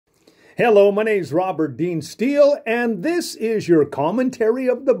Hello, my name is Robert Dean Steele, and this is your commentary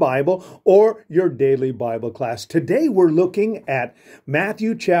of the Bible or your daily Bible class. Today we're looking at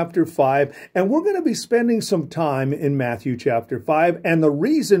Matthew chapter 5, and we're going to be spending some time in Matthew chapter 5. And the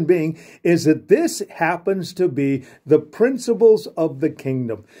reason being is that this happens to be the principles of the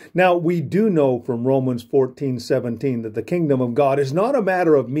kingdom. Now, we do know from Romans 14:17 that the kingdom of God is not a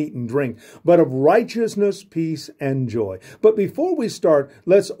matter of meat and drink, but of righteousness, peace, and joy. But before we start,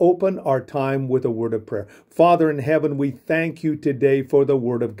 let's open our time with a word of prayer. Father in heaven, we thank you today for the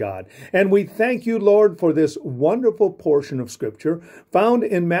word of God. And we thank you, Lord, for this wonderful portion of scripture found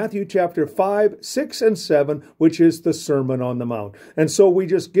in Matthew chapter 5, 6, and 7, which is the Sermon on the Mount. And so we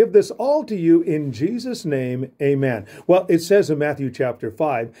just give this all to you in Jesus' name. Amen. Well, it says in Matthew chapter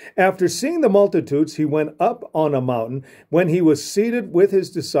 5, after seeing the multitudes, he went up on a mountain. When he was seated with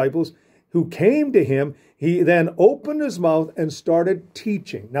his disciples who came to him, he then opened his mouth and started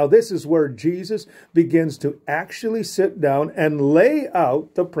teaching. Now, this is where Jesus begins to actually sit down and lay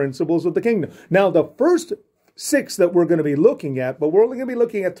out the principles of the kingdom. Now, the first 6 that we're going to be looking at, but we're only going to be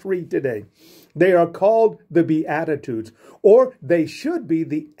looking at 3 today. They are called the Beatitudes, or they should be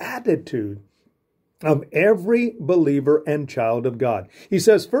the attitude of every believer and child of God. He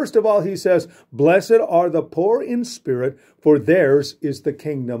says, first of all, he says, blessed are the poor in spirit, for theirs is the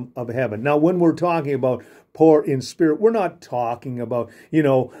kingdom of heaven. Now, when we're talking about poor in spirit, we're not talking about,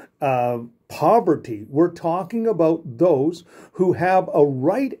 poverty. We're talking about those who have a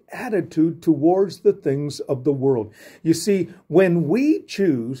right attitude towards the things of the world. You see, when we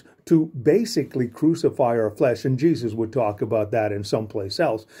choose to basically crucify our flesh, and Jesus would talk about that in someplace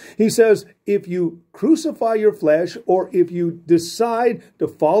else, he says, if you crucify your flesh, or if you decide to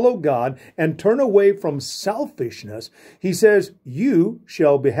follow God and turn away from selfishness, he says, you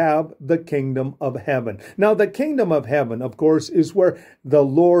shall have the kingdom of heaven. Now, the kingdom of heaven, of course, is where the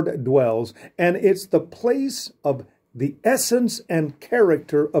Lord dwells, and it's the place of the essence and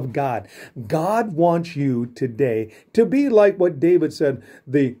character of God. God wants you today to be like what David said,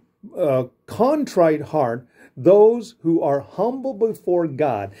 the contrite heart, those who are humble before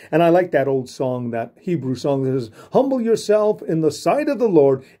God. And I like that old song, that Hebrew song that says, humble yourself in the sight of the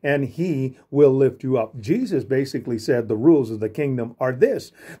Lord, and he will lift you up. Jesus basically said the rules of the kingdom are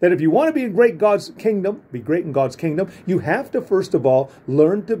this, that if you want to be great in God's kingdom, you have to, first of all,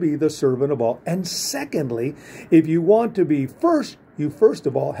 learn to be the servant of all. And secondly, if you want to be first, you first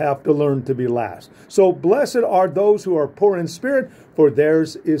of all have to learn to be last. So blessed are those who are poor in spirit, for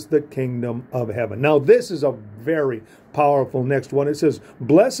theirs is the kingdom of heaven. Now, this is a very powerful next one. It says,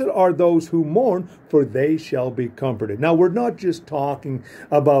 blessed are those who mourn, for they shall be comforted. Now, we're not just talking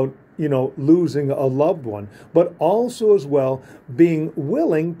about losing a loved one, but also as well being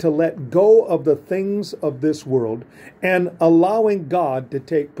willing to let go of the things of this world and allowing God to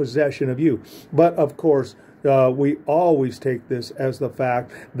take possession of you. But of course, we always take this as the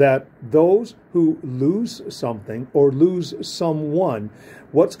fact that those who lose something or lose someone,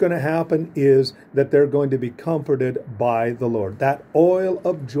 what's going to happen is that they're going to be comforted by the Lord. That oil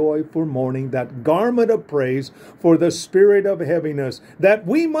of joy for mourning, that garment of praise for the spirit of heaviness, that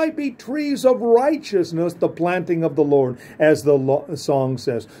we might be trees of righteousness, the planting of the Lord, as the song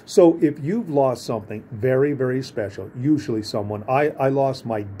says. So if you've lost something very, very special, usually someone, I lost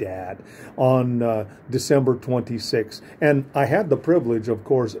my dad on December 26th, and I had the privilege, of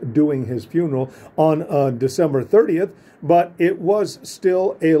course, doing his funeral on December 30th, but it was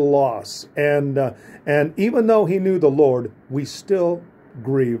still a loss. And even though he knew the Lord, we still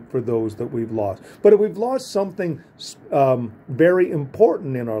grieve for those that we've lost. But if we've lost something very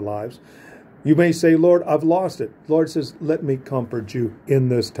important in our lives, you may say, Lord, I've lost it. The Lord says, let me comfort you in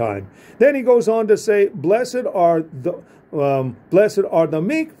this time. Then he goes on to say, blessed are the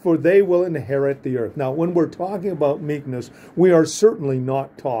meek, for they will inherit the earth. Now, when we're talking about meekness, we are certainly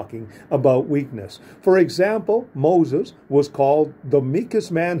not talking about weakness. For example, Moses was called the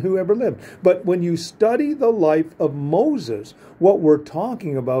meekest man who ever lived. But when you study the life of Moses, what we're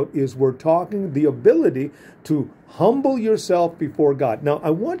talking about is we're talking the ability to humble yourself before God. Now, I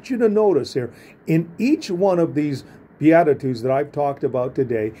want you to notice here, in each one of these Beatitudes that I've talked about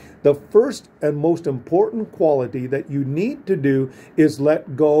today, the first and most important quality that you need to do is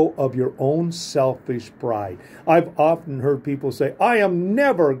let go of your own selfish pride. I've often heard people say, I am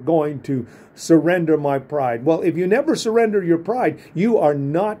never going to surrender my pride. Well, if you never surrender your pride, you are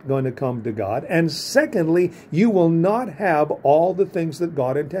not going to come to God. And secondly, you will not have all the things that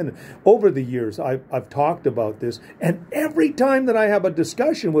God intended. Over the years, I've talked about this, and every time that I have a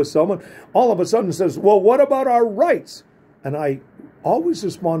discussion with someone, all of a sudden says, well, what about our rights? And I always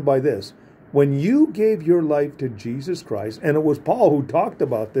respond by this. When you gave your life to Jesus Christ, and it was Paul who talked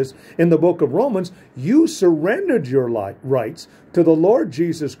about this in the book of Romans, you surrendered your rights to the Lord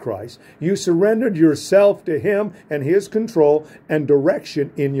Jesus Christ. You surrendered yourself to Him and His control and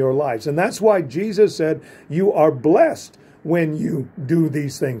direction in your lives. And that's why Jesus said, you are blessed when you do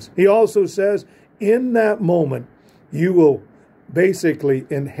these things. He also says, in that moment, you will basically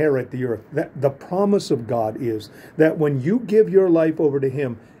inherit the earth. The promise of God is that when you give your life over to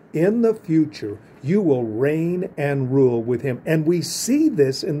Him, in the future, you will reign and rule with Him. And we see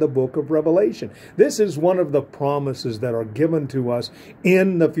this in the book of Revelation. This is one of the promises that are given to us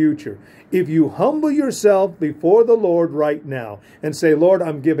in the future. If you humble yourself before the Lord right now and say, Lord,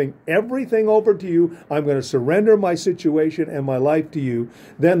 I'm giving everything over to you, I'm going to surrender my situation and my life to you,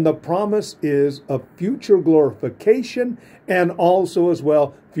 then the promise is of future glorification and also as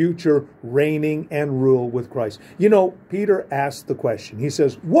well future reigning and rule with Christ. You know, Peter asked the question. He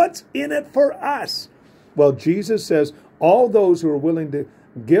says, what's in it for us? Well, Jesus says, all those who are willing to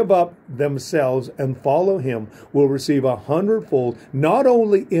give up themselves and follow Him will receive 100-fold, not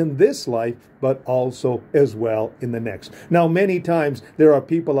only in this life, but also as well in the next. Now, many times there are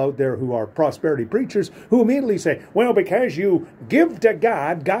people out there who are prosperity preachers who immediately say, well, because you give to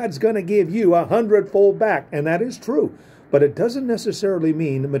God, God's going to give you 100-fold back. And that is true. But it doesn't necessarily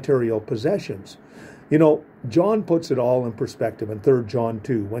mean material possessions. You know, John puts it all in perspective in 3 John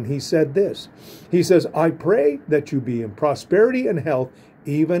 2 when he said this. He says, I pray that you be in prosperity and health,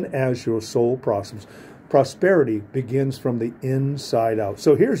 even as your soul prospers. Prosperity begins from the inside out.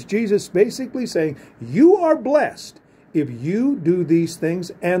 So here's Jesus basically saying, you are blessed if you do these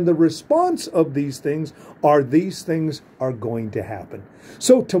things, and the response of these things are going to happen.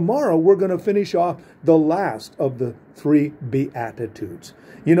 So tomorrow we're going to finish off the last of the 3 Beatitudes.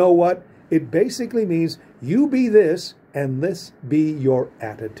 You know what? It basically means you be this and this be your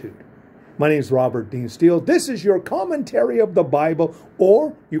attitude. My name is Robert Dean Steele. This is your commentary of the Bible,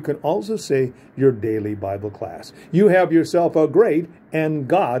 or you can also say your daily Bible class. You have yourself a great and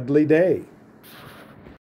godly day.